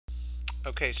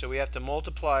Okay, so we have to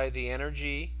multiply the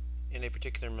energy in a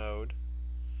particular mode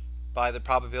by the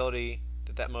probability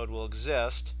that that mode will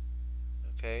exist,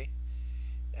 okay,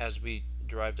 as we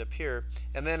derived up here.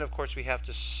 And then, of course, we have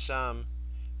to sum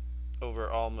over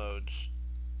all modes,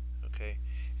 okay,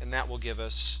 and that will give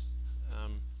us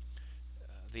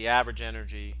the average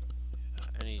energy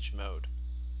in each mode.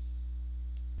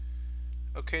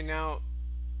 Okay, now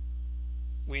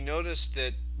we notice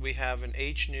that we have an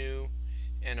h nu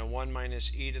and a 1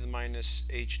 minus e to the minus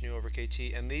h nu over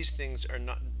kt, and these things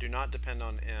do not depend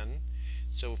on n.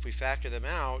 So if we factor them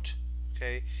out,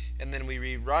 okay, and then we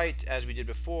rewrite as we did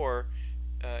before,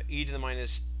 e to the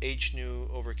minus h nu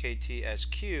over kt as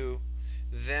q,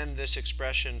 then this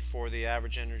expression for the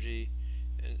average energy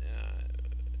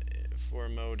for a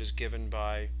mode is given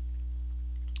by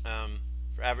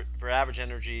for average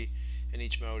energy in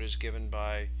each mode is given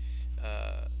by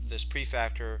this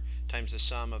prefactor times the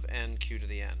sum of n q to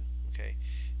the n. Okay.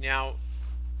 Now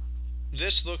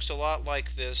this looks a lot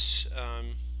like this.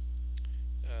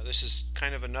 This is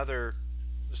kind of another.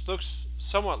 This looks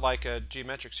somewhat like a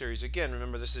geometric series. Again,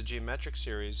 remember this is a geometric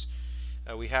series.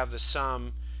 We have the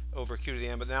sum over q to the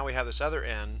n, but now we have this other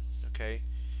n. Okay.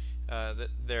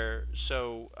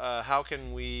 So how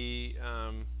can we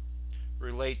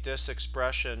relate this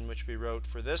expression, which we wrote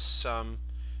for this sum,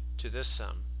 to this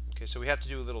sum? Okay, so we have to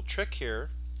do a little trick here.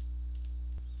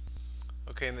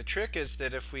 Okay, and the trick is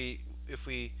that if we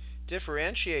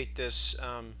differentiate this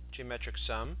geometric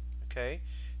sum, okay,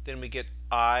 then we get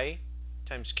I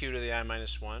times q to the I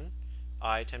minus 1,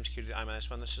 I times q to the I minus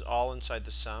 1. This is all inside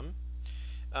the sum.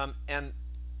 And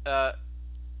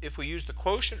if we use the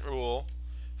quotient rule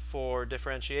for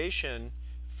differentiation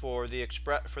for the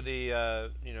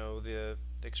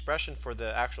expression for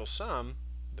the actual sum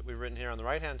that we've written here on the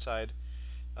right hand side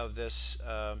of this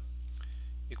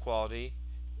equality,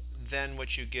 then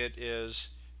what you get is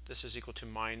this is equal to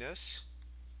minus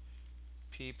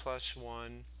p plus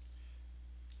 1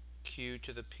 q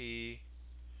to the p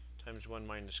times 1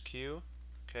 minus q.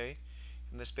 Okay,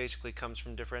 and this basically comes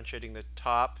from differentiating the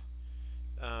top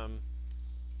and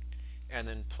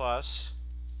then plus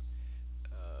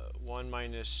 1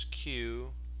 minus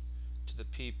q to the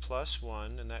p plus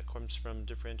 1, and that comes from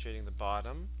differentiating the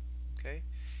bottom, okay,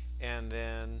 and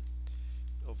then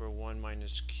over 1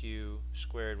 minus q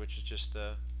squared, which is just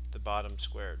the bottom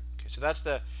squared. Okay, so that's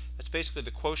basically the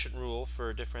quotient rule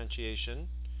for differentiation.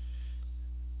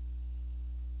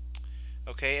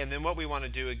 Okay, and then what we want to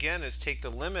do again is take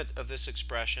the limit of this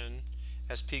expression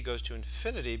as p goes to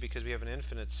infinity, because we have an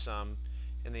infinite sum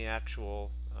in the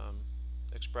actual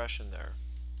expression there.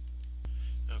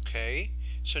 Okay,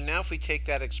 so now if we take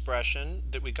that expression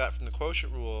that we got from the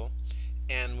quotient rule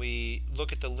and we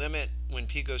look at the limit when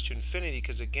p goes to infinity,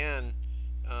 because again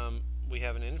we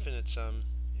have an infinite sum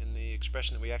in the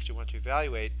expression that we actually want to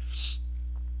evaluate,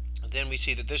 then we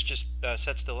see that this just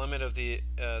sets the limit of the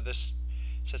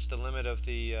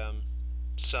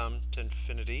sum to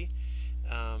infinity.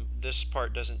 This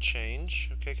part doesn't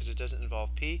change, okay, because it doesn't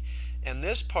involve p. And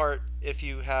this part, if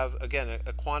you have again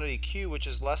a quantity q which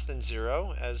is less than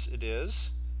 0, as it is,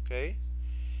 okay,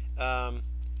 to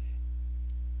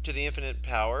the infinite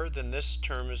power, then this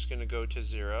term is going to go to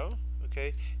 0,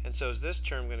 okay, and so is this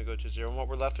term going to go to 0, and what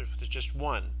we're left with is just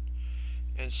 1.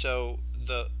 And so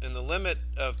in the limit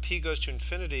of p goes to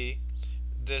infinity,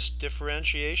 this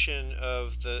differentiation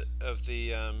of the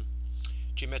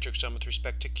geometric sum with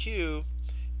respect to q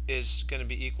is going to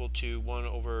be equal to 1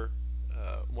 over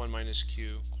 1 minus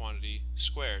q quantity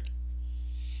squared.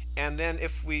 And then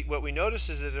what we notice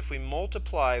is that if we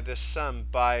multiply this sum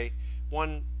by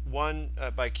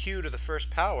by q to the first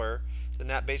power, then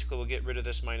that basically will get rid of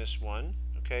this minus 1.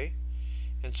 Okay,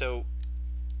 and so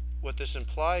what this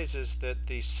implies is that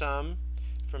the sum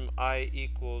from I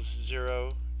equals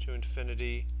 0 to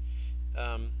infinity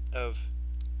of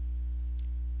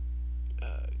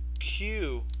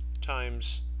q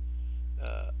times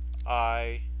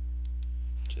I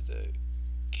to the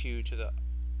q to the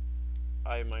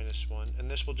I minus 1, and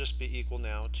this will just be equal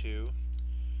now to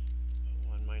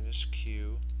 1 minus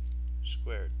q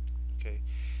squared. Okay,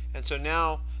 and so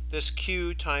now this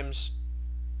q times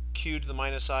q to the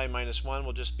minus I minus 1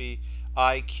 will just be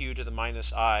I q to the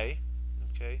minus I.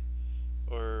 Okay,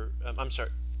 or I'm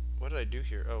sorry, what did I do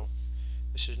here? Oh,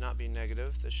 this should not be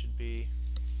negative. This should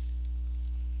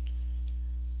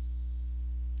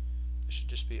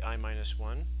just be I minus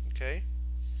 1. Okay,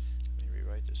 let me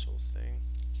rewrite this whole thing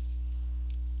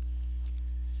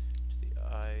to the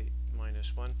I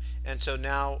minus 1. And so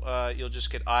now you'll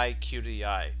just get I q to the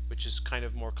I, which is kind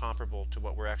of more comparable to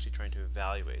what we're actually trying to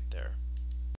evaluate there.